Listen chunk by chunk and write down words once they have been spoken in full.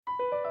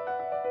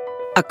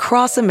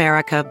Across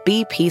America,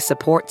 BP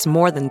supports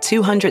more than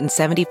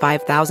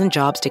 275,000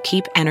 jobs to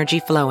keep energy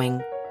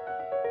flowing.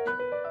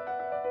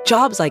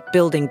 Jobs like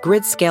building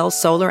grid-scale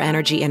solar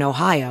energy in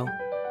Ohio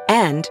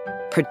and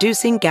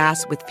producing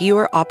gas with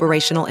fewer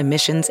operational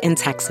emissions in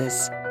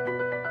Texas.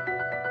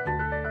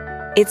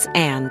 It's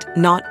and,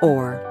 not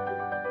or.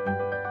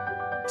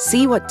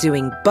 See what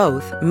doing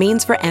both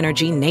means for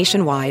energy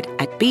nationwide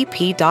at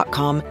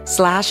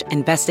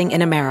bp.com/investing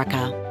in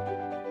America.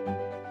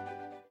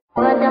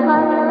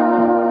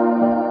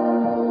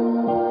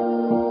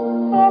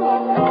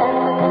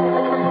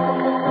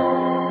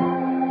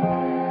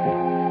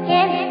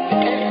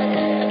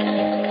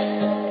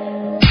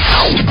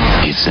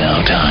 It's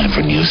now time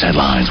for news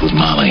headlines with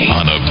Molly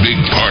on a Big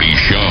Party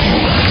Show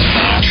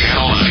on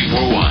Channel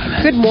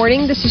 94.1. Good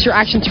morning. This is your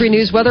Action 3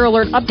 News Weather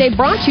Alert update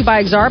brought to you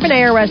by Exarban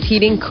ARS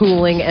Heating,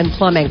 Cooling, and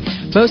Plumbing.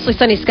 Mostly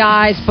sunny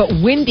skies, but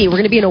windy. We're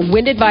going to be in a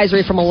wind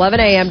advisory from 11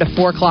 a.m. to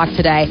 4 o'clock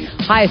today.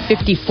 High of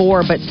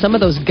 54, but some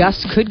of those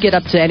gusts could get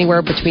up to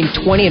anywhere between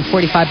 20 and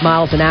 45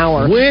 miles an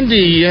hour.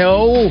 Windy,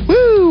 yo.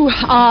 Woo!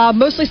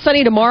 Mostly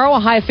sunny tomorrow. A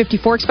high of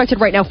 54 expected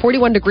right now.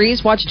 41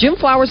 degrees. Watch Jim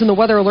Flowers and the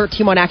Weather Alert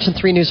team on Action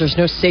 3 News. There's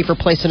no safer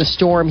place in a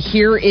storm.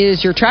 Here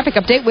is your traffic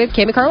update with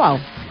Cami Carlisle.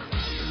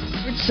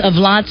 Of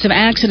lots of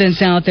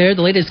accidents out there.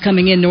 The latest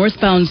coming in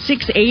northbound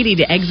 680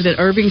 to exit at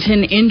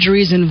Irvington.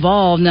 Injuries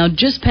involved. Now,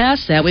 just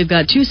past that, we've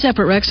got two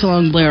separate wrecks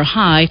along Blair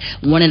High.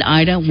 One at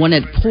Ida, one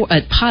at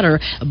Potter.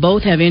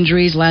 Both have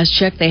injuries. Last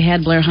check, they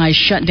had Blair High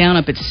shut down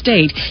up at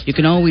State. You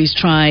can always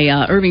try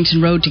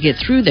Irvington Road to get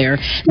through there.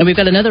 Now, we've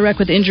got another wreck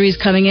with injuries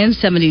coming in.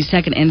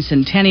 72nd and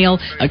Centennial.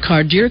 A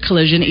car deer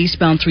collision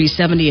eastbound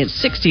 370 at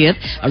 60th.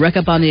 A wreck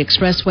up on the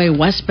expressway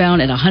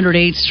westbound at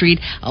 108th Street.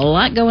 A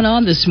lot going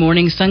on this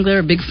morning. Sun glare,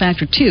 a big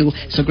factor too,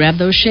 so grab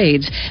those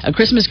shades. A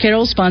Christmas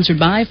Carol sponsored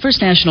by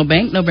First National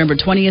Bank, November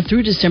 20th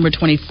through December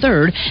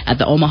 23rd at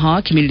the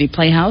Omaha Community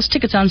Playhouse.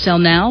 Tickets on sale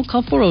now.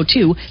 Call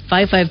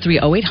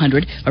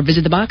 402-553-0800 or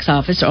visit the box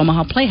office or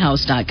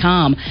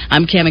omahaplayhouse.com.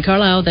 I'm Cami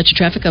Carlisle. That's your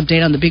traffic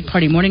update on the Big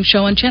Party Morning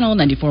Show on Channel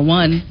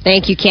 94.1.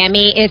 Thank you,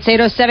 Cami. It's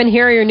 8:07.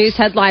 Here are your news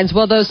headlines.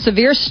 Well, those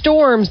severe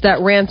storms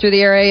that ran through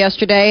the area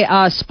yesterday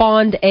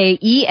spawned a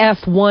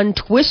EF1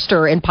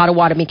 twister in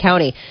Pottawatomie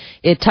County.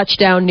 It touched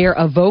down near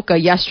Avoca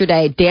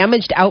yesterday,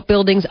 damaged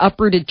outbuildings,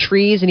 uprooted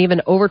trees, and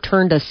even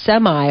overturned a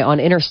semi on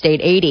Interstate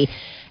 80.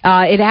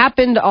 It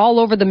happened all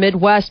over the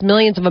Midwest.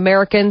 Millions of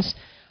Americans,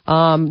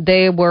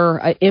 they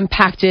were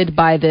impacted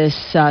by this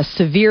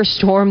severe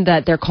storm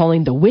that they're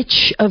calling the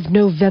Witch of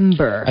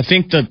November. I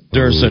think that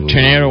there's a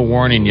tornado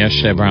warning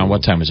yesterday around,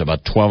 what time is it,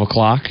 about 12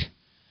 o'clock?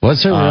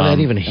 Was there? I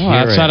didn't even hear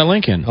outside it. of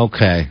Lincoln.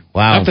 Okay.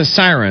 Wow. Not the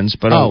sirens,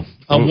 but a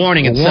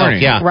warning itself.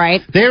 Warning. Yeah.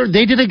 Right.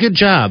 They did a good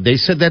job. They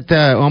said that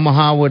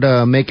Omaha would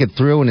make it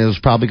through, and it was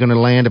probably going to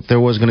land if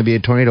there was going to be a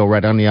tornado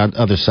right on the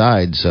other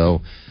side.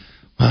 So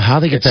how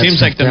they get it that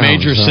seems like the down,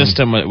 major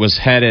system it was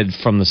headed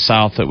from the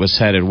south. It was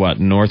headed,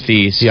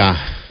 northeast? Yeah.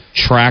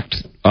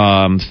 Tracked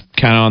kind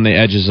of on the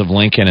edges of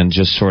Lincoln and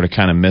just sort of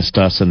kind of missed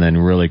us and then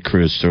really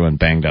cruised through and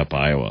banged up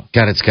Iowa.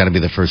 God, it's got to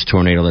be the first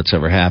tornado that's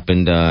ever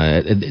happened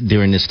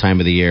during this time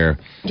of the year.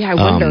 Yeah, I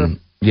wonder.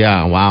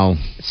 Yeah, wow.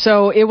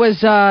 So it was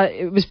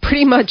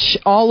pretty much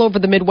all over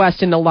the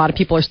Midwest, and a lot of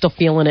people are still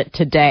feeling it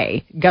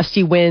today.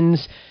 Gusty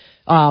winds,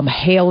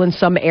 hail in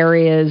some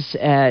areas,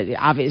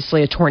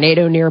 obviously a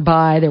tornado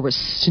nearby. There was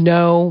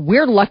snow.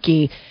 We're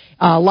lucky.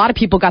 A lot of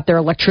people got their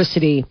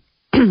electricity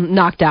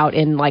knocked out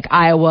in like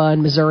Iowa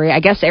and Missouri. I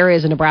guess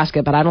areas in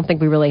Nebraska, but I don't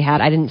think we really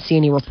had. I didn't see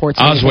any reports.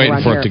 I was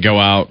waiting for it to go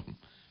out.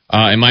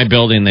 In my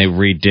building, they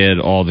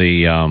redid all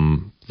the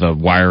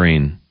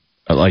wiring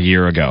a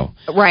year ago.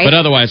 Right. But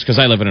otherwise, because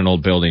I live in an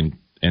old building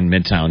in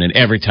Midtown, and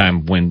every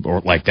time wind or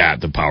like that,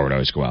 the power would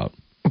always go out.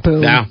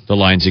 Boom. Yeah, the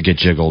lines would get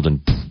jiggled,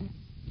 and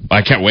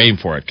I kept waiting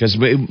for it because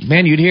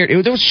man, you'd hear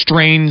it. There was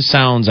strange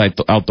sounds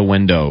out the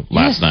window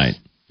last night.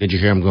 Did you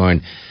hear him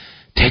going?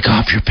 Take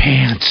off your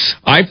pants.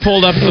 I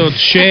pulled up the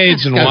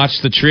shades and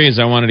watched the trees.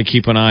 I wanted to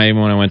keep an eye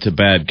even when I went to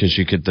bed because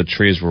the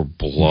trees were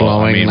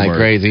blowing like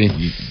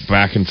crazy,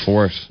 back and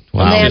forth.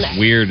 Wow, it's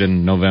weird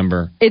in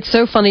November. It's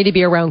so funny to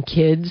be around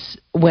kids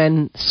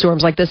when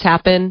storms like this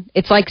happen.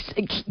 It's like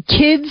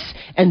kids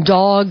and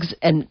dogs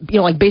and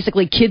like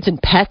basically kids and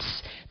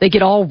pets. They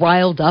get all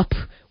riled up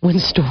when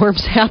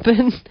storms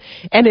happen,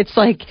 and it's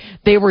like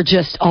they were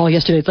just all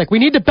yesterday. It's like we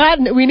need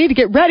to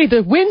get ready.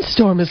 The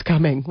windstorm is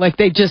coming. Like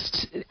they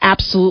just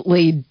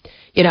absolutely,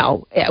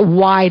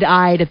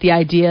 wide-eyed at the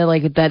idea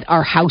like that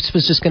our house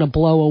was just going to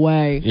blow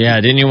away. Yeah,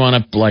 didn't you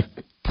want to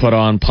put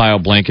on pile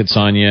blankets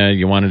on you?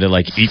 You wanted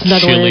to eat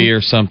chili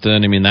or something.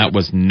 I mean, that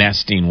was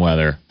nesting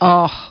weather.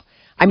 Oh,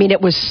 I mean,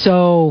 it was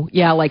so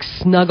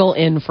snuggle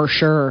in for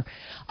sure.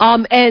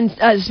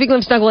 Speaking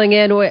of snuggling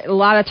in, a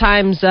lot of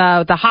times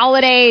the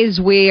holidays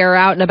we are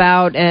out and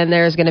about, and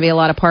there's going to be a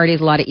lot of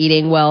parties, a lot of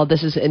eating. Well,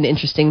 this is an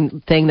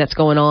interesting thing that's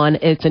going on.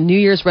 It's a New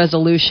Year's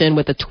resolution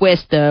with a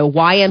twist. The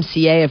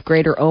YMCA of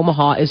Greater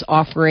Omaha is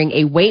offering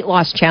a weight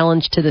loss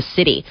challenge to the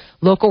city.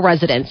 Local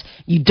residents,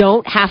 you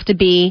don't have to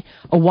be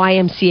a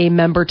YMCA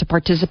member to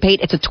participate.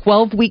 It's a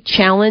 12-week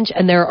challenge,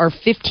 and there are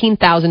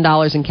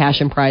 $15,000 in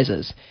cash and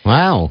prizes.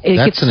 Wow,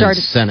 that's an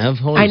incentive.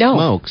 Holy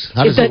smokes.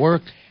 How does it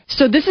work?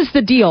 So this is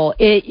the deal.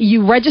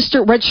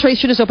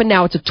 Registration is open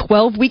now. It's a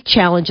 12-week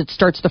challenge. It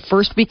starts the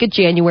first week of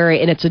January,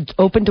 and it's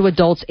open to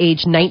adults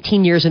age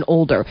 19 years and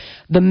older.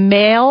 The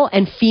male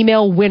and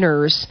female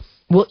winners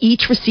will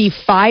each receive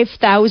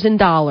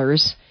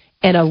 $5,000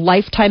 and a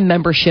lifetime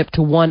membership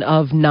to one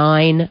of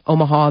 9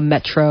 Omaha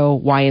Metro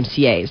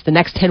YMCAs. The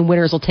next 10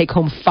 winners will take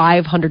home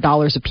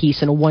 $500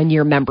 apiece in a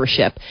 1-year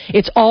membership.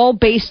 It's all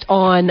based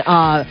on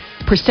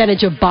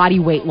percentage of body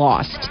weight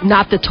lost,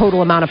 not the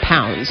total amount of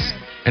pounds.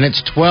 And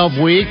it's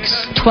 12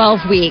 weeks?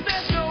 12 weeks.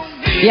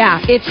 Yeah,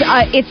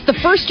 it's the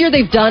first year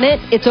they've done it.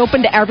 It's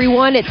open to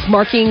everyone. It's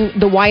marking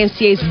the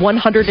YMCA's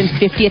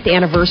 150th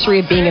anniversary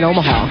of being in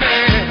Omaha.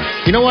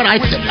 You know what?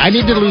 I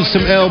need to lose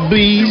some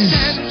LBs.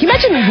 Can you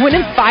imagine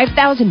winning $5,000?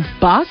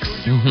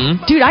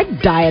 Mm-hmm. Dude,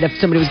 I'd die if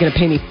somebody was going to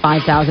pay me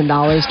 $5,000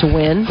 to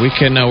win. We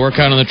can work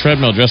out on the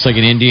treadmill, dressed like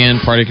an Indian.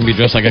 Party can be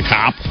dressed like a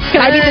cop. Can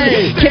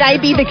I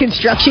be the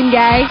construction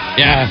guy?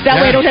 Yeah.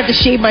 That way I don't have to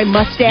shave my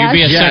mustache.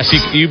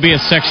 You be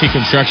a sexy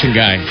construction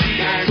guy.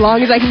 As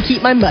long as I can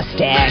keep my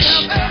mustache.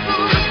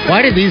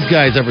 Why did these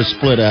guys ever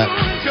split up?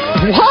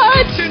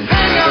 What?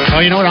 Oh,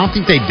 you know what? I don't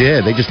think they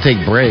did. They just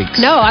take breaks.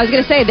 No, I was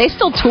going to say, they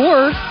still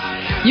tour.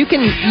 You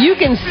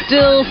can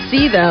still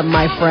see them,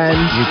 my friend.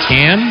 You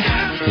can?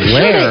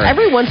 Where? Sure,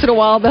 every once in a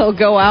while they'll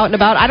go out and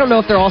about. I don't know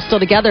if they're all still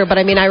together, but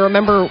I mean, I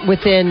remember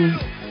within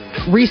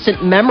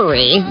recent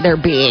memory there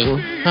being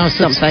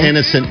something.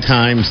 Innocent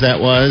times that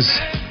was.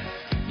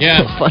 Yeah.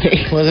 So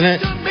funny. Wasn't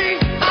it?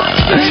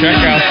 Check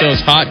out those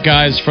hot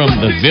guys from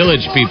the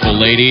Village People,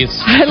 ladies.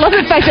 I love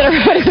the fact that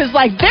everybody was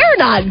like, they're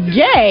not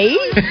gay.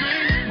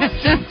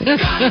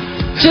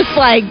 Just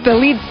like the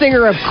lead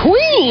singer of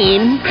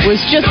Queen was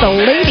just a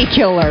lady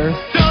killer.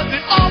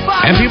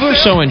 And people are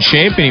so in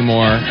shape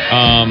anymore.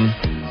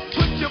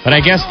 But I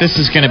guess this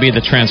is going to be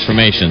the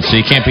transformation. So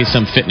you can't be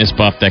some fitness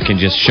buff that can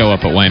just show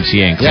up at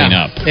YMCA and clean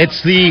up. It's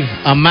the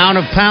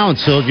amount of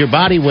pounds. So your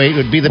body weight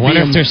would be the... I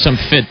wonder if there's some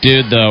fit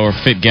dude, though, or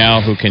fit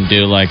gal who can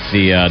do like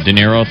the De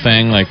Niro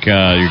thing, like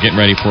you're getting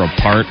ready for a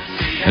part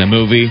in a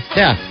movie.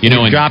 Yeah. You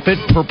know, and drop it.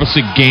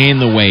 Purposely gain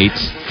the weight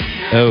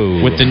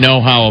with the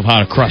know-how of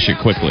how to crush it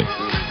quickly.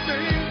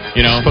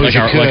 You know, like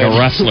a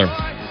wrestler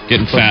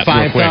getting fat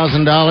real quick.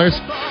 $5,000.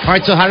 All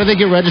right, so how do they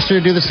get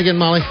registered to do this again,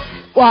 Molly?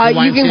 Well,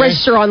 you can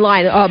register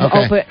online.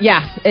 Okay.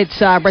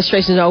 It's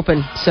registration is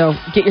open, so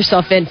get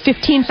yourself in.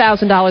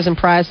 $15,000 in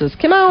prizes.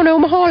 Come on,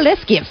 Omaha,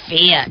 let's get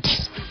fit.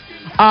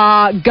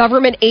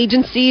 Government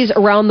agencies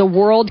around the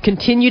world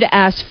continue to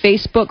ask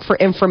Facebook for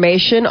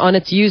information on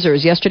its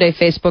users. Yesterday,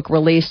 Facebook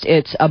released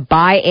its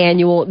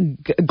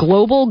biannual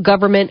Global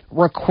Government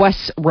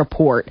Requests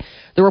Report.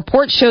 The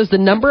report shows the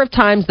number of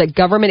times that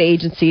government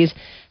agencies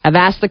have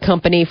asked the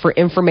company for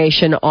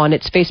information on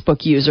its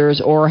Facebook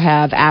users or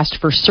have asked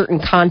for certain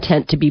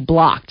content to be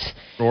blocked.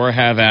 Or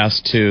have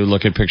asked to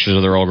look at pictures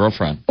of their old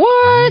girlfriend.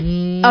 What?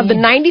 Of the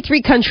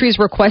 93 countries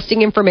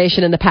requesting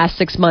information in the past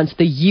 6 months,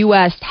 the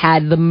U.S.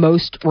 had the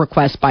most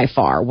requests by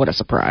far. What a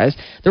surprise.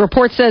 The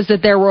report says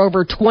that there were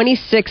over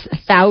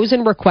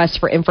 26,000 requests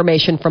for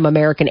information from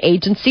American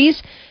agencies.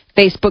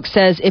 Facebook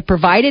says it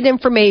provided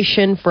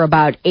information for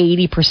about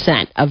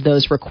 80% of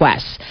those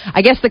requests.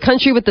 I guess the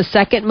country with the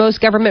second most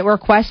government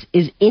requests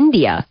is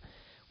India,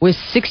 with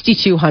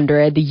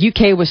 6,200. The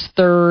UK was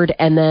third,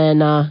 and then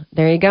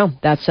there you go.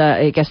 That's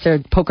I guess they're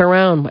poking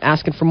around,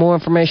 asking for more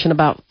information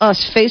about us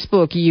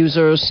Facebook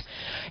users.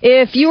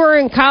 If you are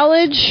in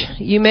college,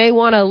 you may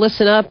want to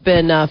listen up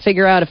and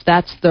figure out if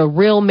that's the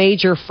real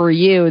major for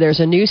you. There's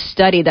a new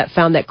study that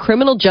found that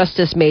criminal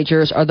justice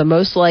majors are the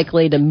most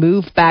likely to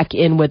move back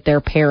in with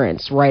their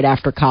parents right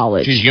after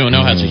college. Geez,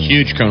 UNO has a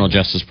huge criminal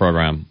justice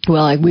program.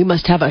 Well, we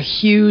must have a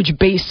huge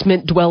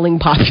basement-dwelling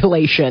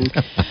population.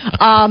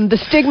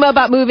 The stigma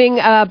about moving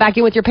back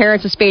in with your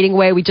parents is fading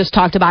away. We just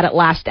talked about it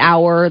last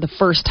hour. The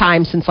first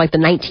time since like the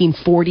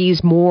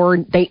 1940s, more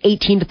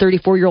 18 to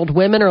 34-year-old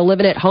women are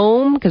living at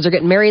home because they're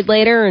getting married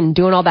later and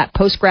doing all that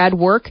post-grad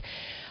work.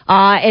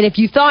 And if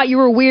you thought you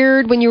were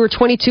weird when you were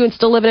 22 and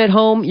still living at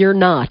home, you're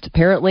not.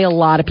 Apparently, a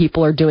lot of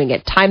people are doing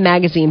it. Time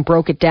Magazine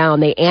broke it down.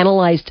 They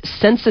analyzed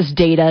census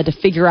data to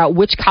figure out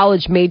which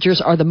college majors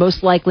are the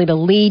most likely to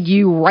lead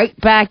you right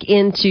back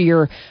into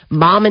your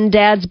mom and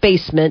dad's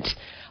basement.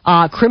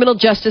 Criminal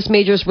justice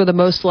majors were the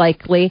most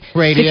likely.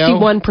 Radio.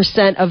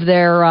 61% of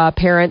their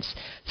parents.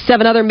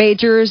 7 other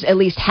majors, at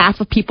least half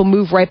of people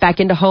move right back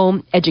into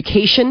home.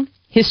 Education,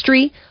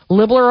 history,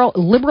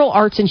 liberal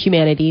arts and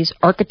humanities,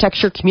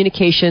 architecture,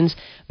 communications,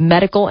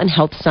 medical and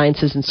health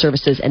sciences and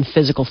services, and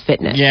physical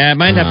fitness. Yeah, it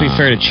might not be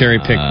fair to cherry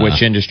pick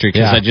which industry,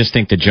 because I just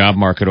think the job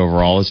market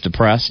overall is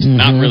depressed.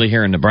 Not really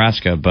here in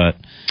Nebraska, but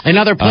in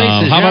other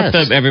places. How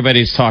about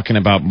everybody's talking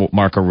about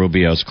Marco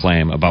Rubio's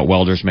claim about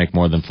welders make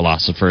more than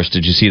philosophers?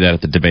 Did you see that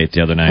at the debate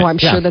the other night? Well, I'm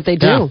sure that they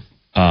do.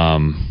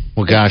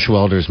 Well, gosh,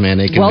 welders, man,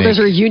 they can. Welders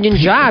are a union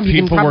job.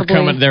 People were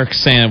coming. They're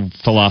saying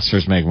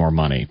philosophers make more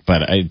money,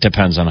 but it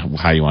depends on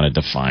how you want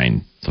to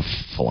define the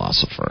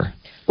philosopher.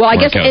 Well, I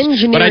guess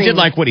engineering. But I did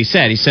like what he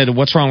said. He said,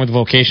 "What's wrong with a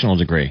vocational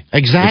degree?"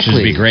 Exactly,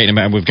 which would be great.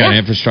 And we've got an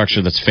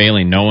infrastructure that's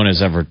failing. No one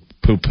has ever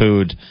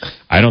poo-pooed.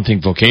 I don't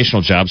think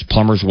vocational jobs,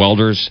 plumbers,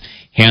 welders,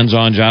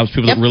 hands-on jobs,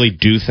 people that really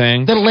do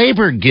things. The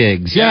labor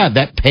gigs,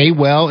 that pay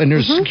well, and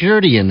there's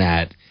security in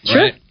that.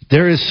 Sure. Right.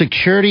 There is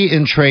security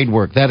in trade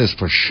work. That is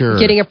for sure.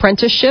 Getting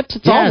apprenticeships,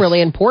 it's all really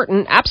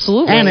important.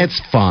 Absolutely. And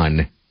it's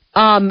fun.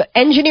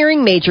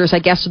 Engineering majors, I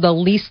guess, are the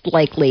least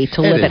likely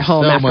to live at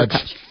home after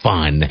much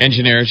fun.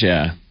 Engineers,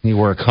 yeah. You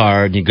work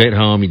hard, you get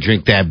home, you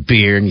drink that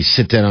beer, and you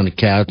sit down on the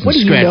couch and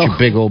scratch your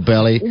big old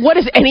belly. What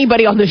does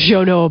anybody on the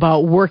show know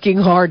about working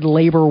hard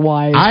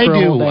labor-wise? I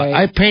do. All day?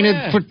 I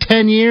painted for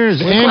 10 years.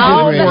 That's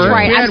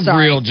right. We I'm had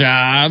sorry. real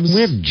jobs.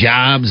 We had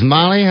jobs,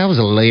 Molly. I was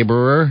a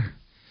laborer.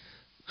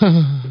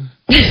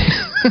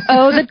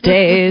 Oh, the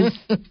days.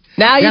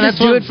 Now you just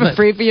do it for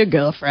free for your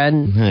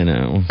girlfriend. I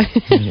know.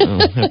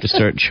 I have to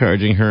start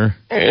charging her.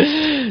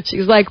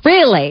 She's like,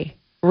 really?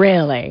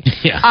 Really?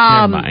 Yeah,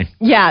 never mind.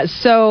 Yeah,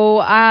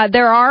 so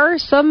there are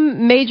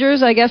some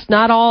majors. I guess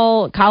not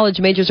all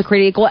college majors are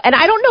created equal. And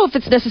I don't know if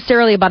it's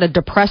necessarily about a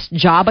depressed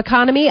job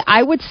economy.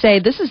 I would say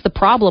this is the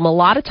problem. A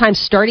lot of times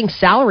starting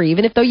salary,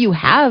 even if though you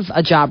have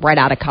a job right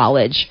out of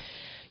college,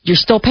 you're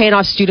still paying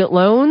off student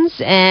loans,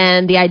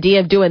 and the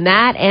idea of doing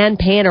that and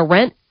paying a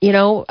rent,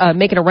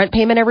 making a rent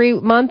payment every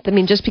month. I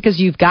mean, just because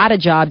you've got a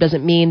job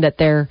doesn't mean that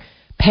they're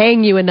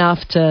paying you enough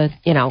to,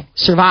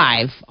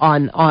 survive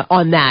on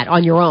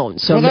your own.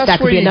 So that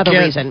could be another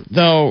reason.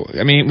 Though,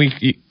 I mean,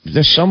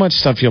 there's so much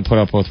stuff you'll put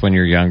up with when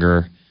you're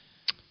younger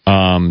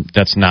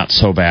that's not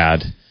so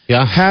bad.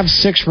 Yeah. Have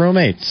 6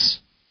 roommates.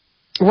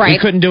 Right. You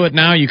couldn't do it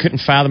now. You couldn't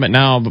fathom it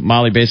now. But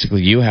Molly,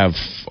 basically, you have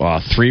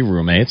 3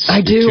 roommates.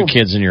 I do. 2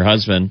 kids and your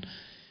husband.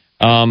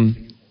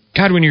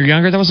 God, when you're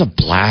younger, that was a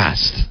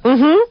blast.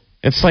 Mm-hmm.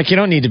 It's like you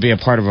don't need to be a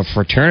part of a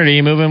fraternity.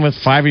 You move in with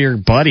 5 of your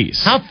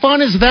buddies. How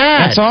fun is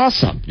that? That's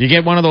awesome. You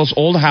get one of those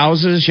old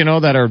houses,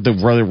 that are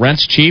where the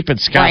rent's cheap.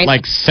 It's got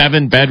like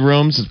 7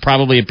 bedrooms. It's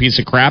probably a piece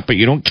of crap, but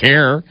you don't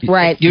care.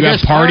 Right. You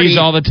have parties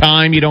all the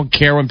time. You don't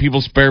care when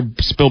people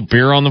spill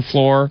beer on the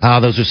floor. Oh,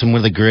 those are some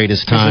of the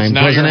greatest times. It's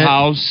not wasn't your it?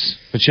 house,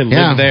 but you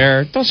live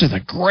there. Those are the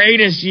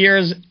greatest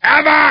years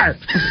ever.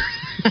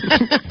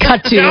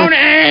 Cut to Don't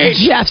age.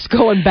 Jeff's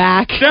going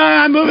back. No,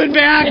 I'm moving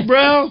back,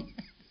 bro.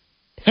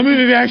 I'm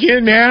moving back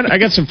in, man. I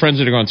got some friends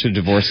that are going through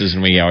divorces,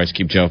 and we always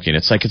keep joking.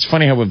 It's like, it's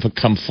funny how we've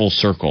become full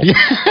circle.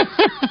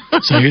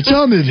 So it's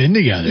all moving in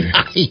together.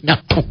 I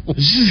know. Let's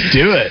just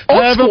do it.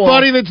 I have a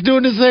buddy that's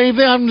doing the same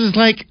thing. I'm just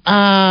like,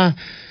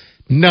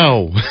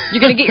 no.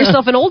 You're going to get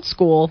yourself an old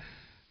school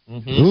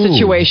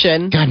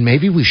situation. God,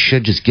 maybe we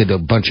should just get a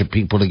bunch of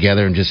people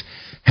together and just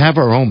have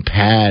our own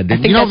pad.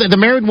 The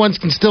married ones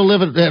can still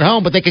live at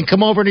home, but they can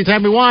come over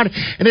anytime we want,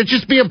 and it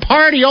just be a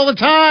party all the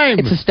time.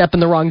 It's a step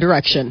in the wrong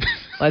direction.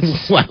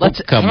 Let's try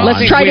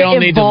to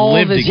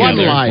evolve as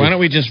together. one Why don't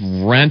we just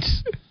rent?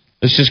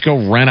 Let's just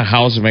go rent a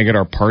house and make it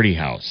our party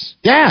house.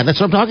 Yeah, that's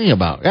what I'm talking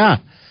about. Yeah.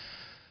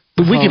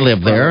 But we could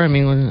live there. I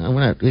mean,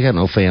 we got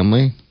no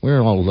family.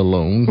 We're all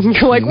alone.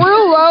 You're like, we're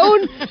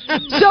alone?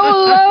 So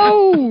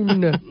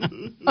alone.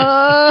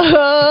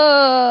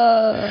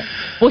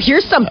 Well,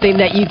 here's something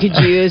that you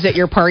could use at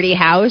your party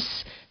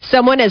house.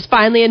 Someone has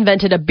finally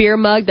invented a beer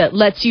mug that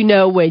lets you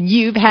know when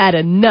you've had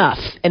enough,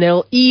 and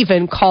it'll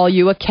even call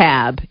you a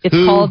cab. It's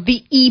called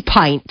the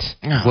E-Pint.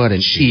 What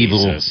an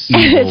evil It's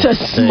a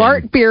thing.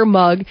 smart beer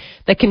mug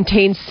that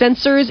contains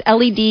sensors,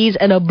 LEDs,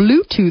 and a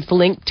Bluetooth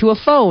link to a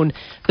phone.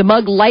 The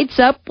mug lights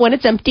up when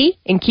it's empty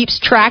and keeps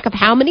track of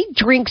how many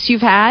drinks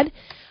you've had.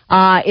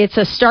 It's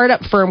a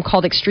startup firm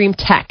called Extreme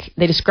Tech.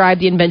 They describe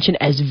the invention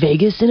as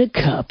Vegas in a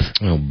cup.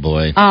 Oh,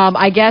 boy.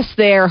 I guess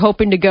they're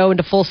hoping to go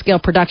into full-scale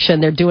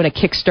production. They're doing a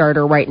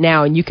Kickstarter right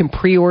now, and you can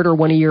pre-order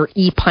one of your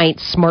E-Pint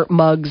smart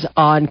mugs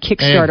on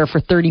Kickstarter for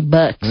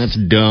 $30. That's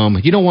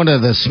dumb. One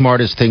of the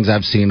smartest things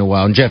I've seen in a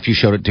while, and Jeff, you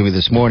showed it to me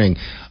this morning,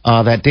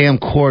 that damn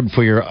cord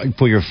for your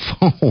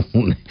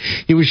phone.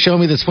 He was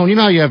showing me this phone. You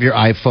know how you have your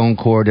iPhone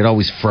cord? It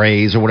always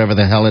frays or whatever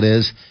the hell it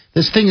is?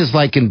 This thing is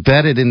like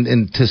embedded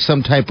into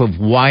some type of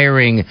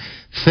wiring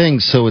thing,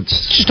 so it's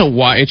just a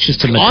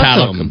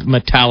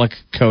metallic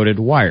coated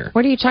wire.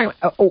 What are you talking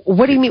about?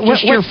 What do you mean?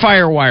 Just your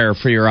fire wire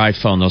for your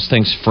iPhone. Those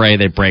things fray;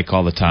 they break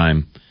all the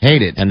time.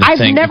 Hate it. And I've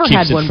never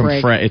had one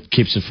break. It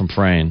keeps it from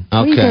fraying.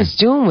 What are you guys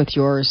doing with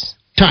yours?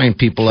 tying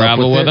people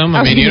Travel up with them.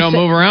 I mean, you don't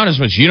move around as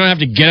much. You don't have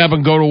to get up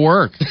and go to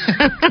work.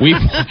 we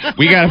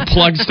got to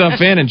plug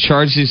stuff in and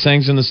charge these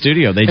things in the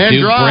studio. They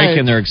do break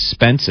and they're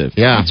expensive.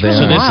 Yeah. So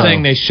this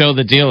thing, they show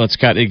the deal.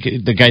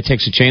 The guy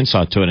takes a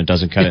chainsaw to it and it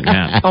doesn't cut it in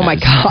half. Oh my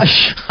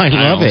gosh. I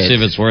love it. See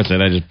if it's worth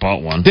it. I just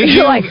bought one. Did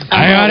you? I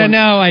ought to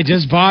know. I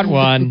just bought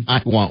one.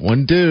 I want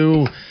one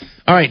too.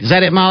 All right, is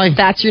that it, Molly?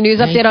 That's your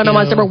news update on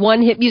Omaha's number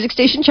one hit music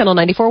station, Channel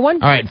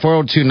 94.1. All right,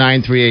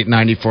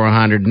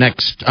 402-938-9400.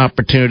 Next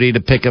opportunity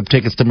to pick up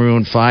tickets to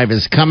Maroon 5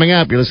 is coming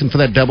up. You're listening for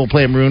that double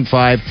play of Maroon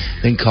 5.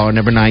 Then caller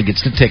number 9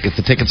 gets the tickets.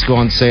 The tickets go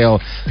on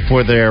sale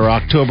for their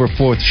October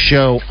 4th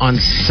show on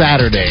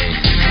Saturday.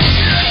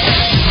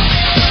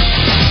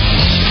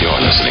 You're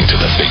listening to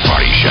The Big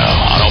Party Show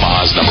on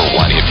Omaha's number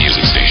one hit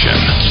music station.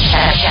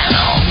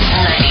 Channel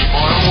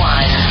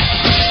 94.1.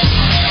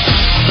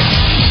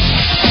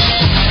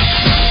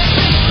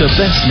 The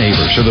best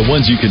neighbors are the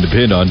ones you can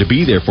depend on to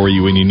be there for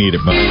you when you need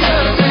it most.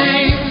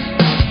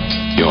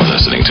 You're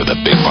listening to The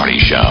Big Party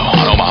Show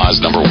on Omaha's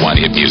number one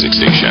hit music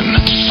station.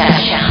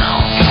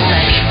 Channel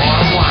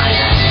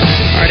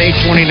 94.1. All right,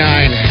 8:29.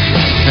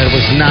 That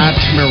was not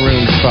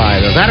Maroon 5.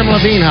 It was Adam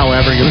Levine,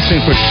 however. You're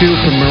listening for 2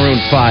 from Maroon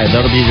 5.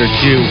 That'll be your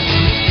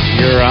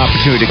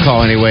opportunity to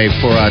call anyway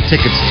for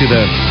tickets to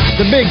the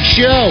big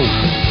show.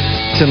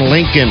 It's in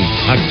Lincoln,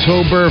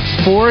 October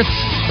 4th,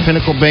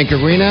 Pinnacle Bank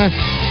Arena.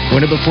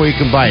 Win it before you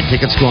can buy it.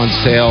 Tickets go on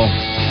sale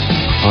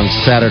on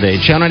Saturday.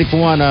 Channel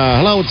 94.1.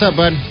 Hello, what's up,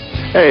 bud?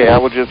 Hey, I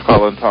was just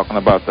calling talking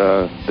about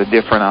the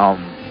different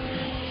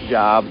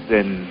jobs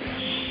and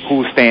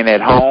who's staying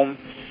at home.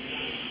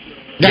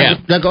 Yeah,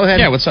 go ahead.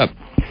 Yeah, what's up?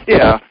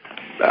 Yeah,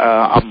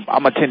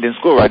 I'm attending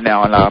school right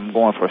now, and I'm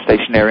going for a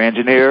stationary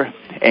engineer.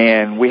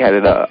 And we had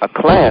a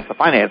class, a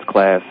finance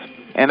class,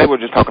 and they were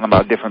just talking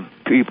about different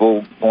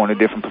people going to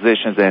different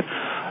positions. And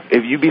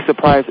if you'd be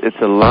surprised, it's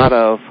a lot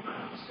of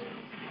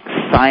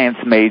science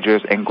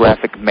majors and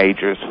graphic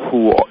majors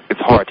who it's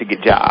hard to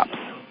get jobs.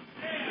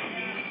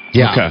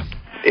 Yeah. Okay.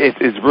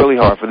 It's really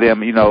hard for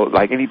them,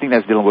 like anything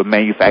that's dealing with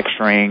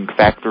manufacturing,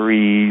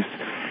 factories,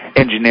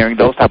 engineering,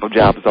 those type of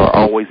jobs are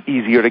always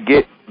easier to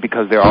get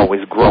because they're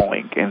always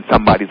growing and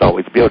somebody's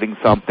always building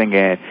something.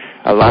 And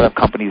a lot of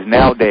companies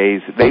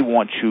nowadays, they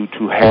want you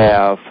to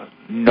have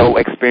no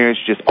experience,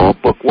 just all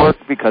book work,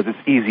 because it's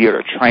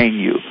easier to train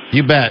you.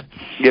 You bet.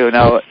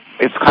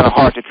 It's kind of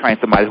hard to train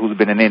somebody who's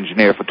been an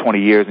engineer for 20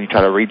 years and you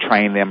try to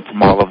retrain them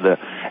from all of the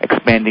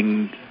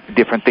expanding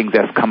different things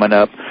that's coming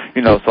up,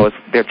 so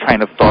their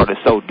train of thought is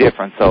so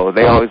different. So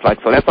they always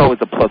so that's always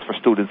a plus for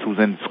students who's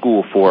in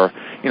school for,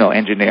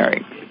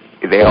 engineering.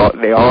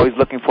 They're always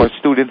looking for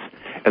students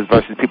as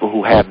versus people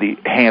who have the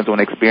hands-on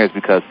experience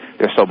because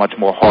they're so much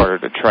more harder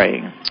to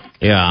train.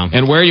 Yeah.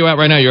 And where are you at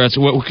right now? You're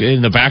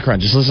in the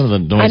background. Just listen to the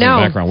noise in the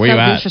background. Where are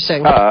you at?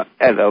 Interesting.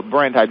 At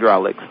Brand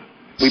Hydraulics.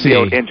 We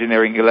build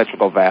engineering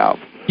electrical valves.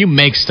 You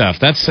make stuff.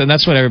 That's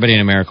what everybody in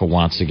America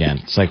wants again.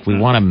 It's like we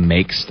want to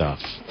make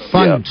stuff.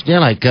 Fun. Yeah,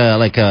 like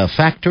a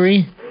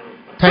factory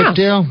type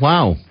deal.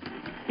 Wow.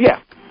 Yeah,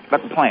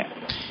 like a plant.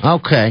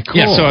 Okay, cool.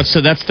 Yeah,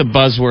 so that's the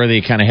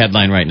buzzworthy kind of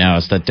headline right now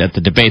is that at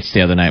the debates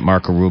the other night,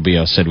 Marco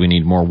Rubio said we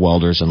need more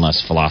welders and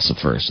less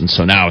philosophers. And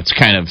so now it's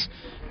kind of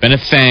been a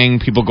thing.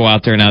 People go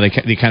out there now. They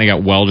kind of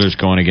got welders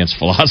going against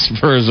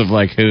philosophers of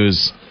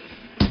who's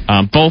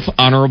both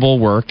honorable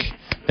work.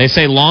 They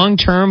say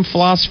long-term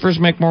philosophers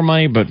make more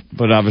money,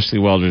 but obviously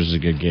welders is a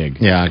good gig.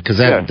 Yeah, because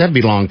that'd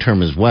be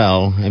long-term as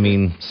well. I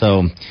mean,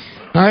 so...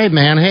 All right,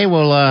 man. Hey,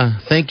 well,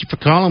 thank you for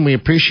calling. We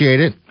appreciate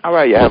it. All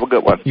right, yeah, have a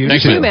good one.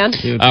 Thanks, man.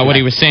 What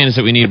he was saying is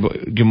that we need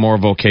more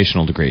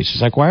vocational degrees.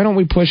 He's like, why don't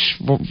we push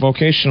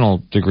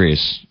vocational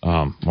degrees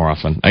more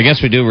often? I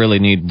guess we do really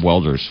need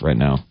welders right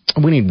now.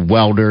 We need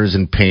welders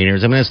and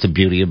painters. I mean, that's the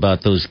beauty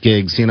about those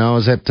gigs,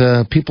 is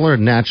that people are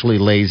naturally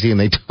lazy and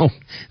they don't,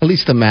 at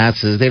least the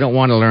masses, they don't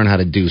want to learn how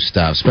to do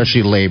stuff,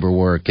 especially labor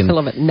work. And I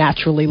love it,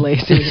 naturally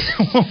lazy.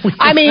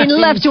 I mean,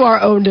 left to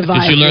our own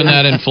devices. Did you learn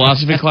that in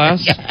philosophy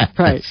class? Yes.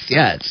 Right.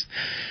 Yes.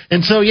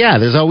 And so,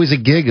 there's always a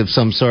gig of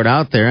some sort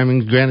out there. I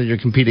mean, granted, you're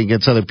competing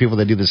against other people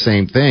that do the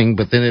same thing,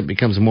 but then it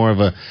becomes more of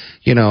a,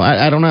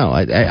 I don't know.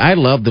 I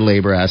love the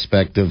labor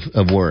aspect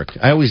of work.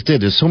 I always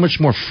did. There's so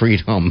much more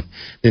freedom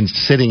than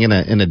sitting in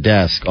a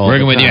desk all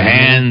working the time. with your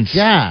hands.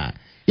 Yeah.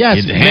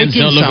 Yes, your hands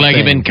don't look like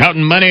you've been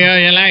counting money all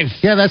your life.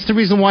 Yeah, that's the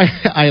reason why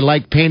I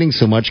like painting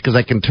so much, because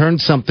I can turn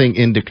something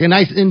into... And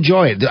I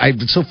enjoy it.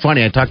 It's so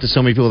funny. I talk to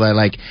so many people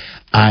that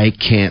I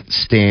can't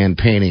stand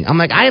painting. I'm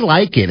like, I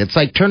like it. It's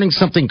like turning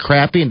something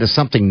crappy into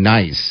something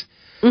nice.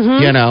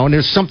 Mm-hmm. And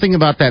there's something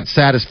about that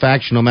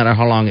satisfaction no matter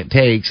how long it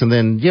takes. And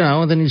then,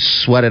 then you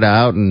sweat it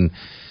out and...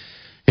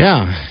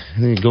 Yeah,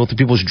 and then you go through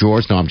people's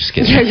drawers. No, I'm just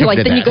kidding. You're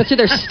then you go through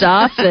their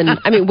stuff, and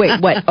I mean,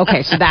 wait, what?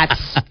 Okay, so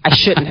I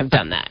shouldn't have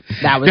done that.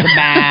 That was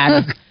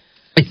bad.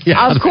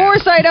 Yeah, of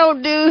course, I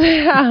don't do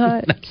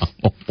that.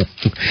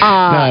 No,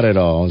 not at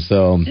all.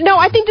 So no,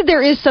 I think that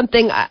there is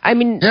something. I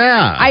mean,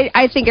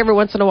 I think every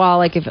once in a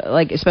while,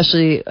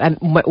 especially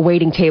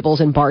waiting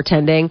tables and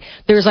bartending,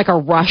 there's a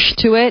rush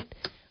to it.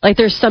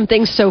 There's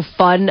something so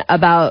fun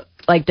about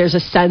like there's a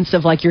sense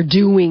of like you're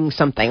doing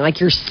something, like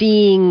you're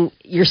seeing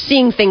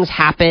things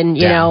happen.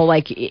 You know,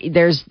 like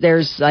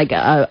there's like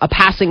a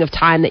passing of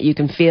time that you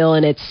can feel,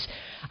 and it's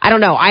I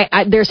don't know.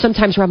 I there's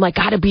sometimes where I'm like,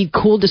 God, it'd be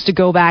cool just to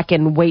go back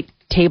and wait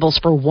tables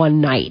for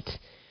one night.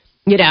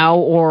 You know,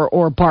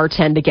 or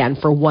bartend again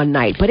for one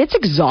night. But it's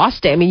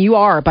exhausting. I mean, you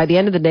are, by the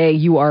end of the day,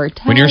 you are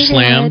tired. When you're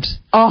slammed,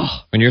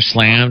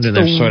 and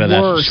there's sort of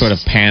worst. that sort of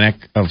panic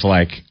of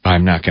like,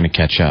 I'm not going to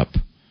catch up.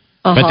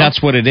 But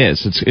that's what it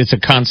is. It's a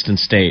constant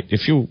state.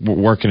 If you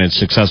work in a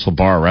successful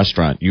bar or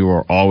restaurant, you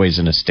are always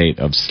in a state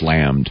of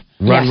slammed.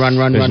 Run.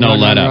 There's no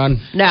let up.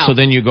 No. So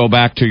then you go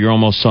back to you're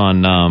almost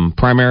on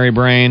primary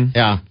brain.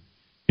 Yeah.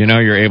 You know,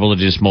 you're able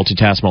to just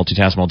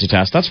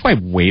multitask. That's why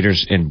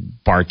waiters and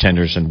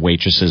bartenders and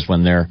waitresses,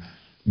 when they're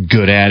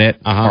good at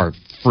it, are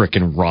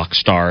freaking rock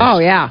stars. Oh,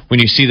 yeah. When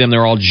you see them,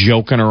 they're all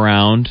joking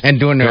around. And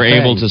doing their They're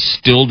thing. able to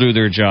still do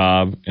their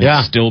job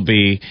and still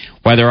be,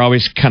 why they're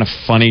always kind of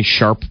funny,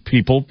 sharp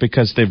people,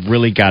 because they've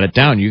really got it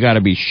down. You got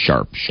to be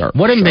sharp.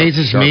 What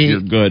amazes me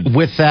you're good.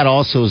 with that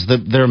also is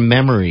their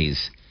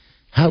memories.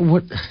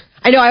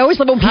 I know. I always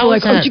love when people are like,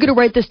 is that? "Oh, you going to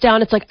write this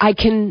down?" It's like I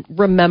can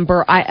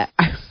remember. I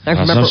remember.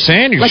 That's what I'm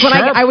saying. You're like when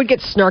sharp. I would get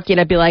snarky and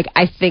I'd be like,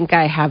 "I think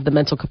I have the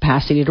mental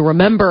capacity to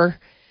remember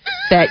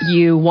that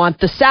you want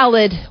the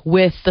salad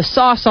with the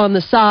sauce on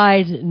the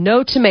side,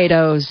 no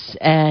tomatoes,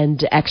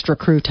 and extra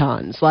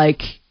croutons."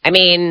 Like, I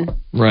mean,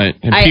 right?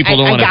 And people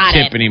don't want to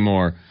tip it.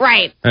 anymore.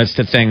 Right. That's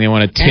the thing. They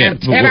want to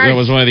tip. That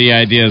was one of the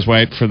ideas,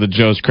 right, for the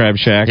Joe's Crab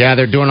Shack. Yeah,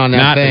 they're doing on that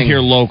Not thing.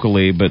 here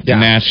locally, but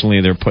nationally,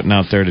 they're putting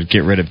out there to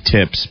get rid of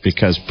tips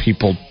because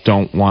people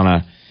don't want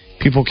to.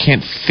 People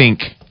can't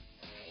think.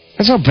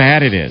 That's how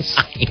bad it is.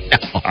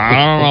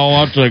 I don't know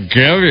what to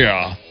give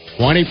you.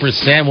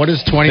 20%. What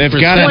is 20%? They've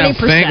got to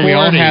think. We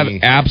all 40. have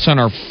apps on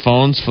our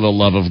phones, for the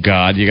love of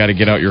God. You got to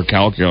get out your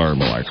calculator and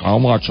be like, how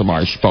much am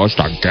I supposed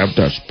to give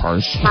this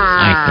person? All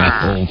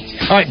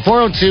right,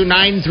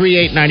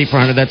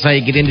 402-938-9400. That's how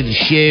you get into the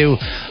show.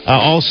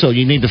 Also,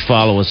 you need to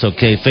follow us,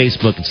 okay?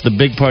 Facebook, it's the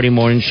Big Party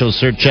Morning Show.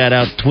 Search that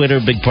out. Twitter,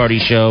 Big Party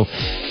Show.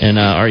 And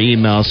our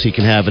email, so you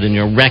can have it in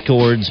your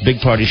records.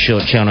 Big Party Show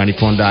at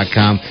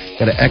channel94.com.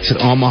 Got to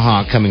exit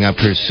Omaha coming up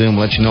here soon.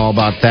 We'll let you know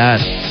about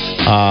that.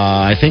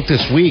 I think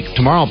this week,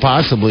 tomorrow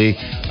possibly.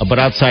 But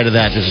outside of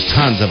that, there's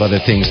tons of other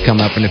things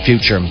coming up in the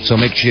future. So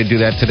make sure you do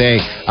that today.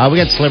 We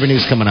got celebrity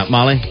news coming up.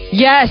 Molly?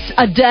 Yes,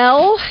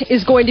 Adele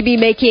is going to be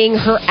making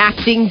her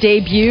acting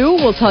debut.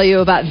 We'll tell you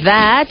about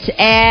that.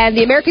 And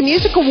the American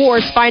Music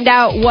Awards, find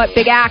out what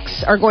big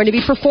acts are going to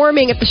be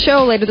performing at the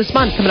show later this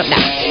month. Coming up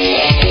next.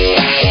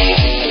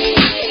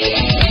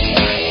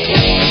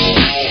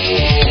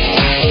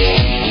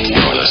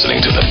 You're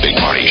listening to The Big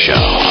Party Show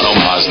on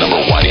Omaha's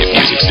 #1 hit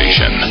music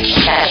station.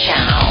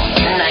 Channel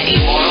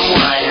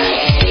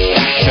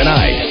 94.1.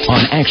 Tonight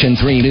on Action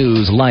 3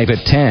 News, live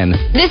at 10.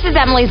 This is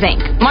Emily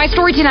Zink. My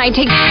story tonight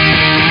takes...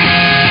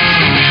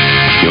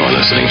 You're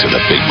listening to The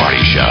Big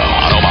Party Show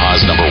on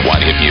Omaha's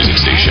 #1 hit music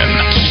station.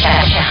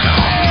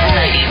 Channel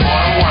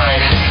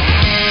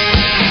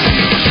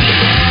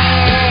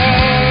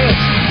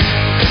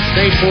 94.1.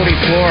 Day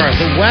 44.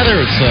 The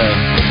weather is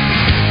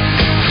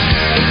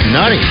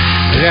nutty.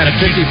 We got a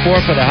 54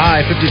 for the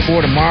high,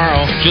 54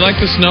 tomorrow. Did you like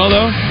the snow,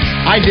 though?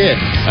 I did.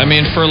 I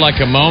mean, for like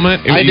a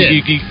moment, I did.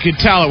 You could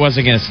tell it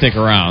wasn't going to stick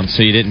around,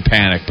 so you didn't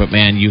panic. But,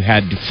 man, you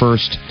had the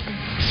first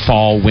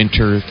fall,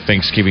 winter,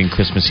 Thanksgiving,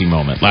 Christmassy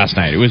moment last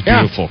night. It was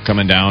beautiful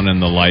coming down and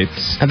the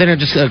lights. And then it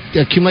just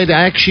accumulated.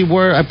 I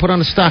put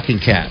on a stocking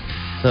cap.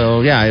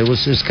 So, yeah, it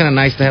was kind of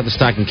nice to have the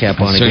stocking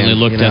cap on again. I certainly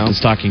looked at the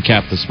stocking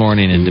cap this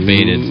morning and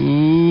debated.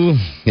 Ooh.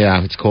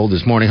 Yeah, it's cold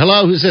this morning.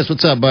 Hello, who's this?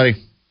 What's up, buddy?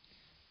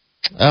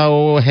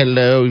 Oh,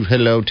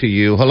 hello to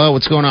you. Hello,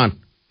 what's going on?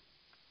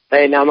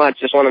 Hey, not much.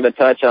 Just wanted to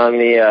touch on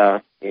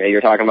the, you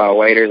were talking about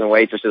waiters and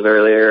waitresses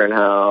earlier and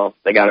how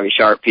they got to be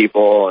sharp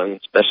people and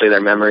especially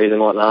their memories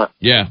and whatnot.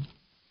 Yeah.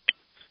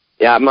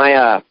 Yeah,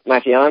 my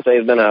fiance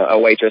has been a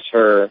waitress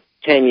for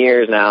 10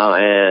 years now,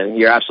 and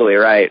you're absolutely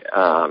right.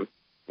 I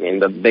mean,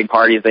 the big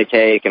parties they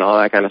take and all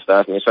that kind of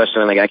stuff, and especially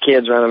when they got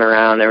kids running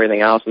around and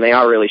everything else, and they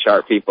are really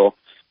sharp people.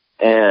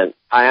 And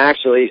I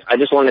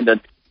just wanted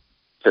to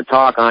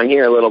talk on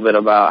here a little bit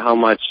about how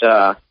much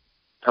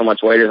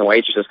waiters and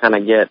waitresses kind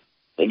of get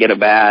a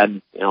bad,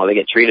 they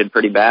get treated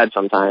pretty bad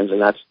sometimes, and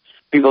that's,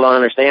 people don't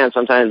understand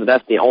sometimes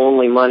that's the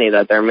only money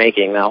that they're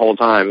making that whole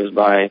time is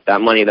by that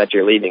money that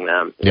you're leaving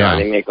them. You know,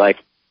 they make like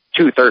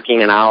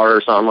 $2.13 an hour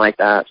or something like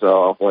that.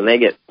 So when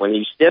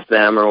you stiff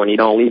them or when you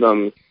don't leave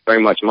them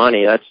very much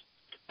money, that's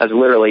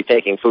literally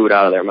taking food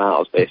out of their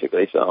mouths,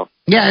 basically. So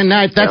yeah, and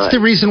that's the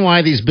reason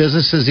why these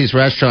businesses, these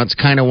restaurants,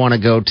 kind of want to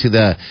go to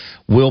the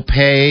will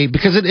pay,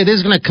 because it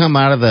is going to come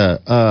out of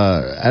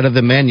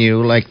the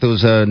menu like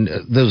those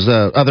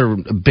other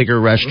bigger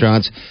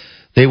restaurants.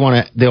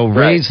 They'll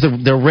raise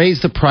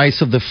the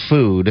price of the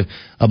food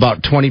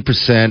about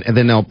 20%, and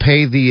then they'll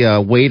pay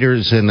the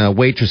waiters and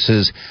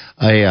waitresses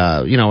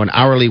an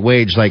hourly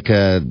wage like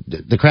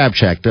the Crab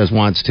Shack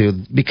wants to,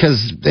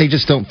 because they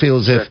just don't feel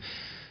as if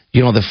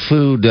the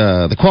food,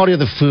 the quality of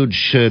the food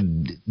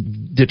should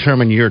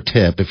determine your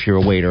tip if you're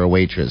a waiter or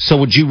waitress. So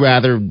would you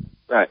rather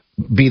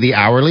be the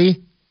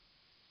hourly?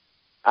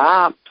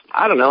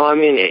 I don't know. I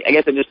mean, I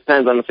guess it just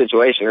depends on the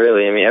situation,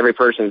 really. I mean, every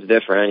person's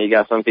different. You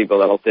got some people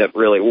that'll tip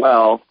really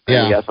well,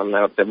 and you got some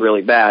that'll tip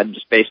really bad,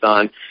 just based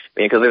on,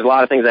 because there's a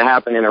lot of things that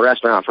happen in a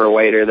restaurant for a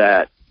waiter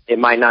that it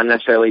might not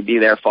necessarily be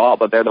their fault,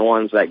 but they're the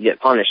ones that get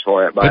punished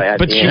for it.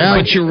 But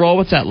you roll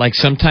with that. Like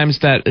sometimes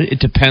that it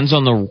depends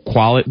on the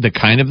quality, the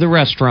kind of the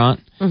restaurant,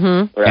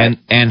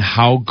 and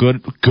how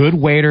good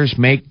waiters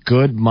make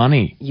good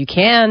money. You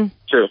can.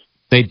 True.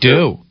 They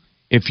do.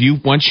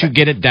 Once you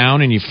get it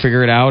down and you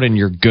figure it out and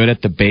you're good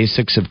at the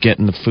basics of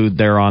getting the food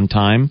there on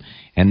time,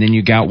 and then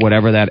you got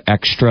whatever that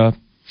extra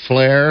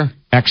flair,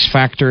 X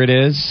factor it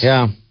is.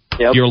 Yeah.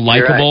 Yep, you're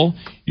likable.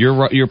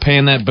 You're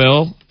paying that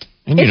bill.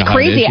 And you it's know how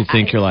crazy. it is. You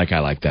think you're like, I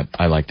like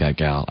that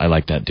gal. I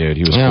like that dude.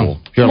 He was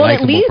cool. Well,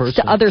 it leads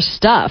to other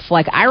stuff.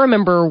 Like, I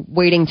remember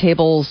waiting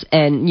tables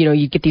and,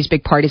 you get these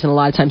big parties, and a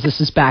lot of times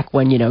this is back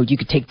when, you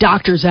could take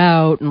doctors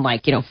out and,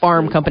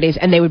 farm companies,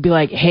 and they would be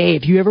like, hey,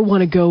 if you ever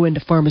want to go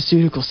into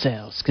pharmaceutical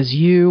sales, because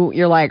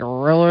you're like,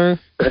 really?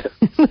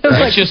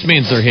 That just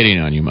means they're hitting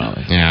on you,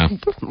 Molly. Yeah.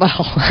 Well,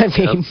 I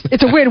mean,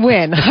 it's a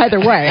win-win either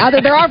way. Either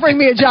they're offering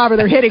me a job or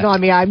they're hitting on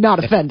me. I'm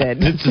not offended.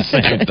 It's the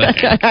same thing.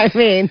 I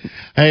mean.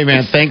 Hey,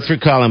 man, thanks for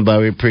calling,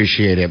 bud. We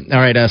appreciate it. All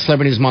right,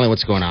 Celebrity News, Molly,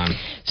 what's going on?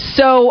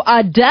 So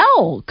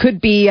Adele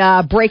could be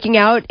breaking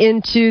out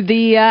into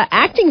the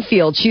acting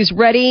field. She's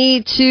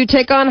ready to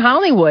take on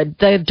Hollywood.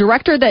 The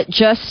director that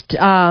just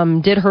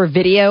did her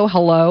video,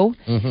 Hello,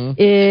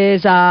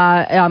 is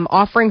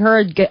offering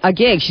her a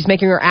gig. She's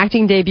making her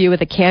acting debut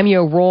with a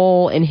cameo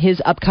role in his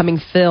upcoming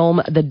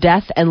film, The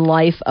Death and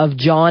Life of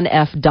John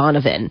F.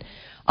 Donovan.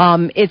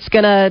 It's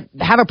going to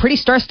have a pretty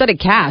star-studded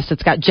cast.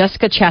 It's got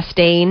Jessica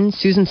Chastain,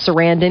 Susan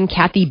Sarandon,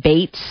 Kathy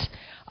Bates,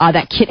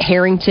 that Kit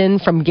Harington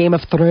from Game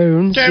of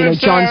Thrones,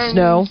 Jon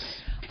Snow.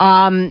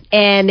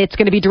 And it's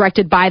going to be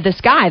directed by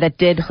this guy that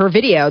did her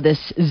video,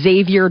 this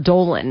Xavier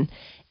Dolan.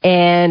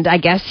 And I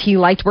guess he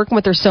liked working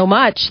with her so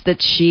much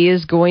that she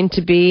is going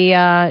to be,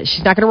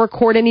 she's not going to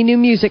record any new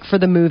music for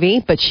the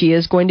movie, but she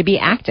is going to be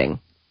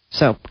acting.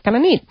 So, kind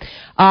of neat.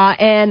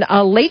 And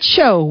a Late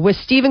Show with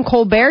Stephen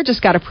Colbert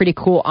just got a pretty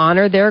cool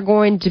honor. They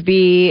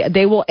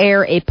will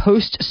air a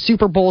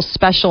post-Super Bowl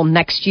special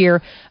next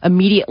year,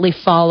 immediately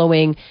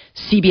following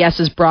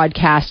CBS's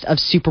broadcast of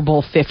Super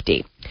Bowl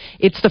 50.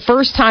 It's the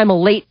first time a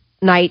late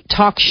night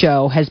talk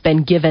show has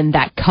been given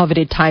that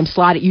coveted time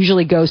slot. It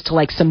usually goes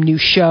to some new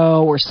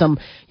show or some,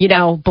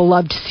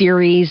 beloved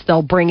series.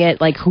 They'll bring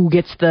it who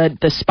gets the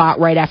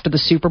spot right after the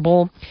Super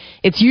Bowl.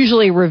 It's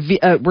usually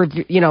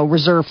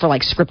reserved for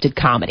scripted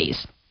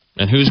comedies.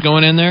 And who's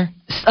going in there?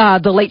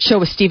 The Late Show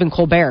with Stephen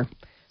Colbert.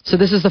 So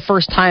this is the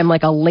first time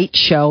a late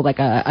show,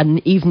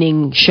 an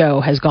evening show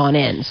has gone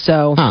in.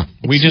 So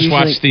we just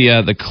watched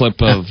the clip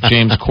of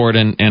James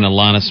Corden and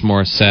Alanis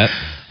Morissette.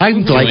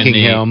 I'm liking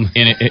him.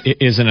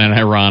 Isn't it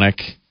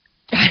ironic?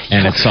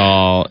 And it's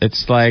all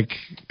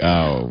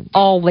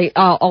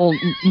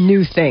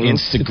new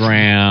things.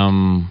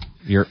 Instagram,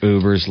 your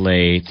Uber's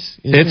late.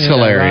 It's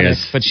hilarious. Ironic?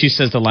 But she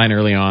says the line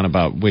early on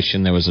about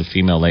wishing there was a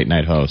female late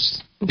night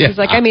host. She's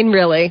like, I mean,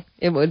 really,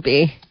 it would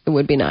be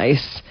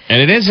nice.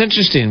 And it is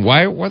interesting.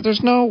 Where's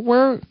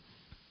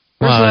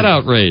that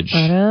outrage?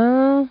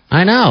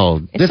 I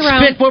know. Let's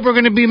pick what we're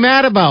going to be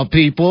mad about,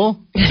 people.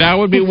 That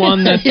would be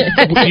one that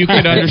you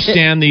could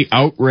understand the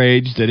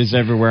outrage that is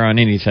everywhere on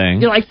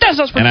anything. You're like, this is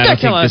ridiculous. And I don't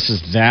think this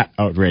is that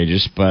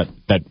outrageous, but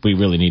that we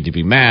really need to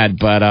be mad.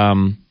 But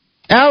Ellen,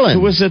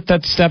 who was it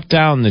that stepped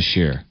down this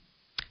year?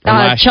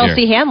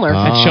 Chelsea Handler.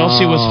 And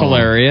Chelsea was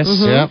hilarious.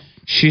 Yep.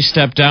 She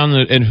stepped down,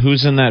 and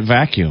who's in that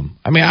vacuum?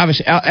 I mean,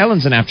 obviously,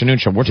 Ellen's an afternoon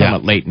show. We're talking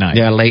about late night.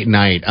 Yeah, late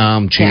night.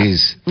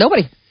 Jeez. Yeah.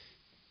 Nobody.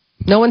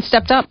 No one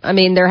stepped up. I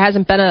mean, they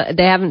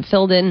haven't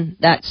filled in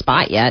that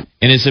spot yet.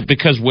 And is it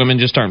because women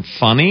just aren't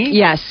funny?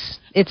 Yes.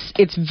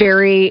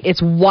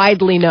 It's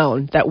widely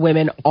known that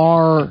women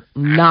are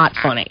not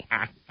funny.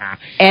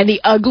 And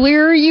the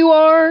uglier you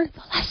are,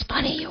 the less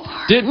funny you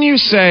are. Didn't you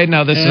say,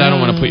 now this is, I don't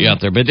want to put you out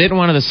there, but didn't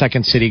one of the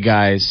Second City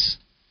guys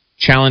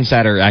challenge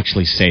that or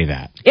actually say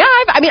that? Yeah,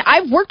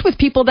 I've worked with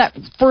people that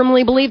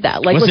firmly believe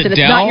that. Listen, it's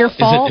not your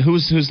fault.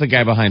 Who's the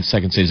guy behind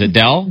Second City? Is it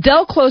Del?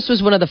 Del Close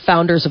was one of the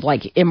founders of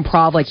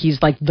improv. He's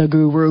the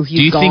guru. Do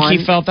you think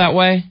he felt that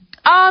way?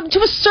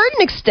 To a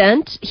certain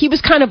extent, he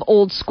was kind of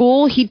old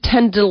school. He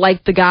tended to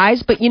like the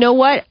guys, but you know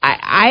what?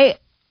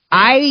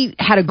 I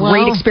had a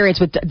great experience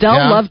with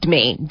Del. Loved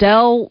me.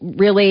 Del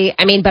really,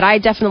 but I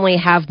definitely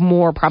have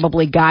more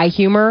probably guy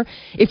humor.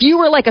 If you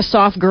were a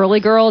soft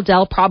girly girl,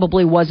 Del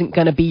probably wasn't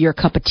going to be your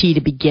cup of tea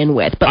to begin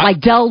with. But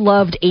Del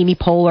loved Amy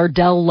Poehler.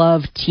 Del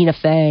loved Tina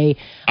Fey.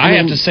 I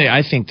have to say,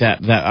 I think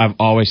that I've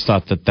always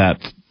thought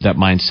that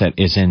mindset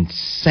is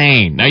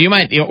insane. Now, you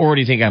might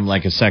already think I'm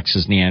like a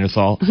sexist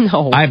Neanderthal.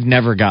 No. I've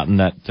never gotten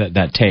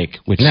that take,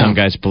 which some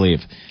guys believe.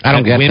 I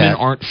don't get women that.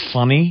 aren't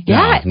funny.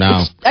 Yeah.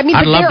 No.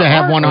 I'd love to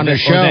have one on the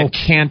show. Or that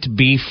can't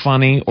be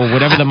funny, or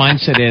whatever the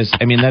mindset is.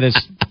 That is...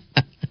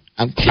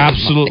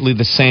 absolutely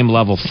the same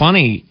level.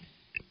 Funny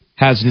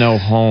has no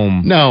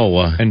home.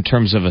 No. In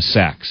terms of a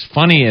sex.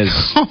 Funny is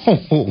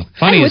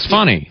funny is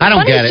funny. I don't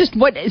funny get is it. just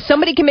what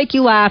somebody can make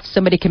you laugh,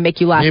 somebody can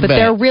make you laugh. You but bet.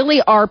 there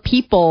really are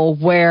people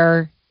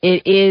where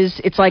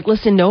it's like,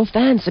 listen, no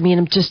offense. I mean,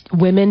 I'm just,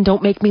 women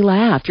don't make me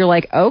laugh. You're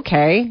like,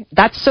 okay,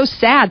 that's so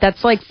sad.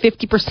 That's like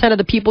 50% of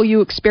the people you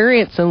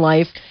experience in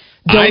life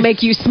don't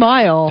make you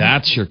smile.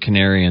 That's your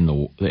canary in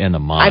the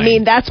mine. I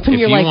mean, that's when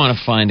you're like, if you want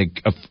to find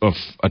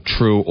a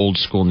true old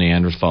school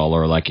Neanderthal,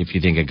 or like if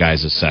you think a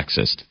guy's a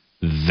sexist,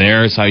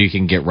 there's how you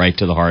can get right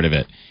to the heart of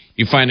it.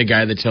 You find a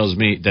guy that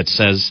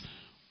says,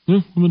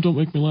 women don't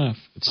make me laugh.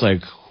 It's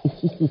like,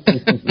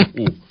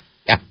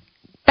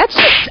 that's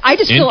just, I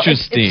just feel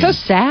it's so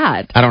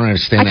sad. I don't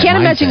understand. I can't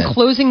imagine mindset.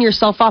 closing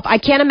yourself off. I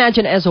can't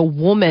imagine as a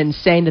woman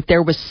saying that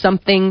there was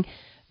something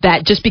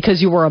that just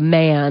because you were a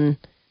man,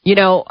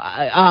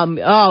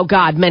 oh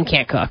God, men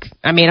can't cook.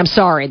 I mean, I'm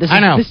sorry. This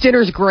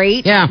dinner's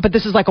great. Yeah. But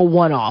this is like a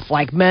one-off.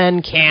 Like,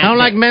 men can't. I don't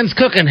like men's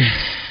cooking.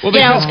 Well,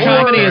 because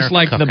comedy is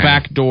like the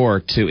back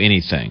door to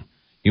anything.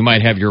 You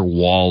might have your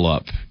wall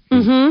up,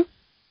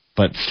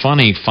 but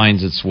funny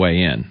finds its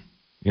way in.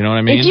 You know what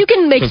I mean? If you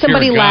can make So if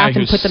somebody you're a guy laugh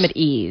and put them at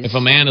ease. If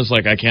a man is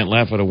like, I can't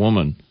laugh at a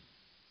woman,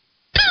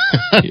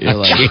 you're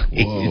like,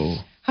 whoa.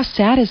 How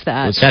sad is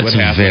that? That's what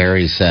happened?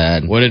 very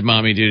sad. What did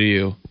mommy do to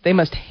you? They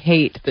must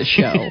hate the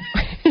show.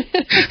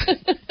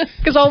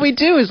 Because all we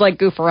do is like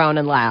goof around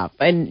and laugh.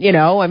 And,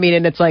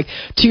 and it's like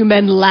two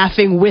men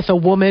laughing with a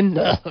woman.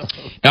 Now,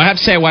 I have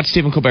to say, I watched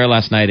Stephen Colbert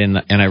last night, and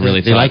I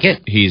really Do you like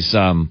it? He's Is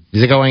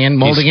it going in,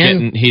 molding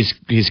in? He's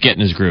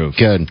getting his groove.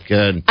 Good.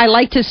 I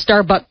liked his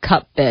Starbucks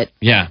cup bit.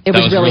 Yeah, it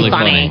was really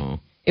funny. funny.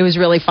 It was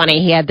really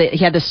funny. He had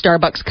the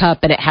Starbucks cup,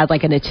 and it had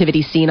like a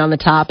nativity scene on the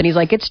top. And he's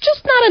like, it's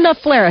just not enough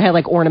flair. It had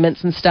like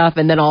ornaments and stuff.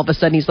 And then all of a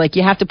sudden, he's like,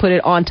 you have to put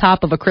it on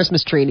top of a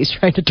Christmas tree. And he's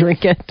trying to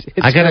drink it.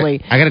 I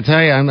gotta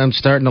tell you, I'm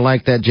starting to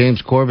like that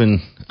James Corden.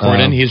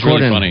 He's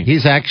really funny.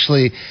 He's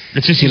actually.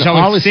 It's just he's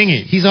always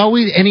singing. He's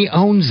always, and he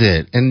owns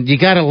it, and you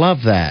gotta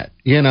love that.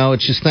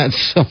 It's just not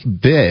some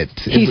bit.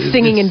 He's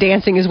singing and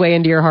dancing his way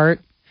into your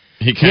heart.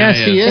 He kind of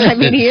he is. I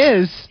mean, he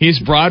is.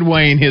 He's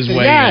Broadwaying his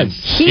way in.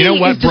 You know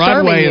what? is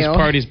Broadway is you.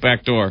 party's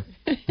back door.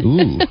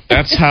 Ooh.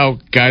 That's how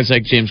guys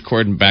like James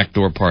Corden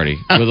backdoor party,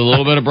 with a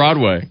little bit of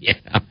Broadway. Yeah.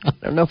 I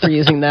don't know if we're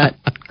using that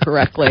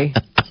correctly.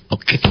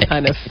 Okay. It's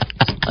kind of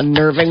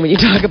unnerving when you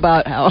talk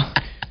about how...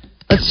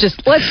 Let's just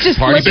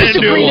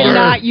agree to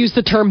not use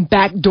the term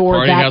backdoor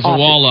Party that has often.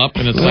 a wall up,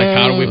 and it's like,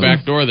 how do we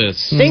backdoor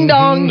this? Ding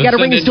dong, you got to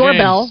ring his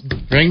doorbell.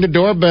 Ring the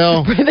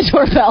doorbell. Ring the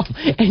doorbell,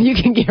 and you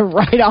can get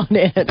right on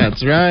in.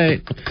 That's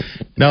right.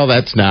 No,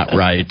 that's not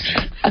right.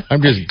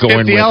 I'm just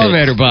going Hit the with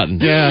elevator it. button.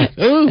 Yeah.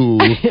 Ooh.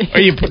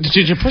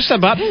 Did you push that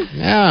button?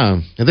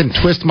 Yeah. And then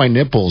twist my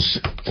nipples.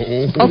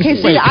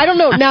 Okay, see, I don't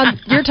know. Now,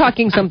 you're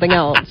talking something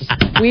else.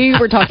 We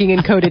were talking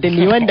encoded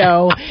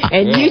innuendo,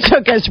 and you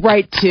took us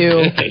right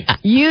to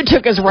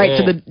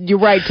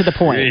the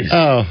point.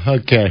 Oh,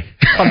 okay.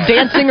 Of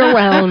dancing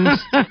around,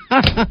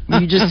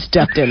 you just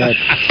stepped in it.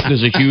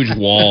 There's a huge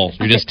wall.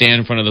 You just stand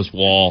in front of this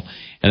wall,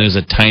 and there's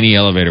a tiny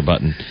elevator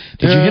button.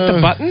 Did you hit the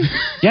button?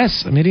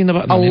 Yes, I'm hitting the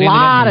button. A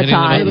lot of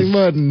times.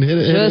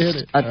 Hit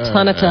Just a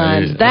ton of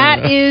times.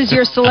 That is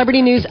your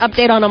celebrity news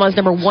update on Omaha's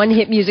number one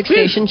hit music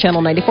station,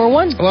 Channel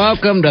 94.1.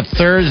 Welcome to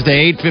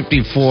Thursday,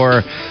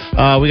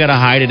 8:54. We got a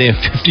high today of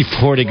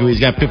 54 degrees.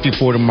 Got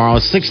 54 tomorrow,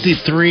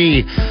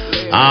 63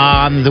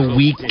 on the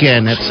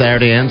weekend. That's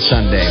Saturday and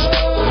Sunday.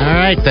 All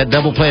right, that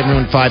double play at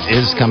Maroon 5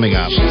 is coming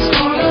up.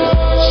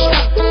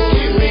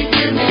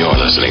 You're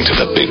listening to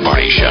The Big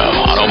Party Show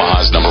on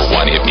Omaha's number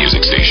one hit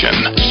music station.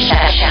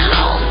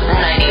 Channel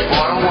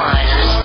 94.1.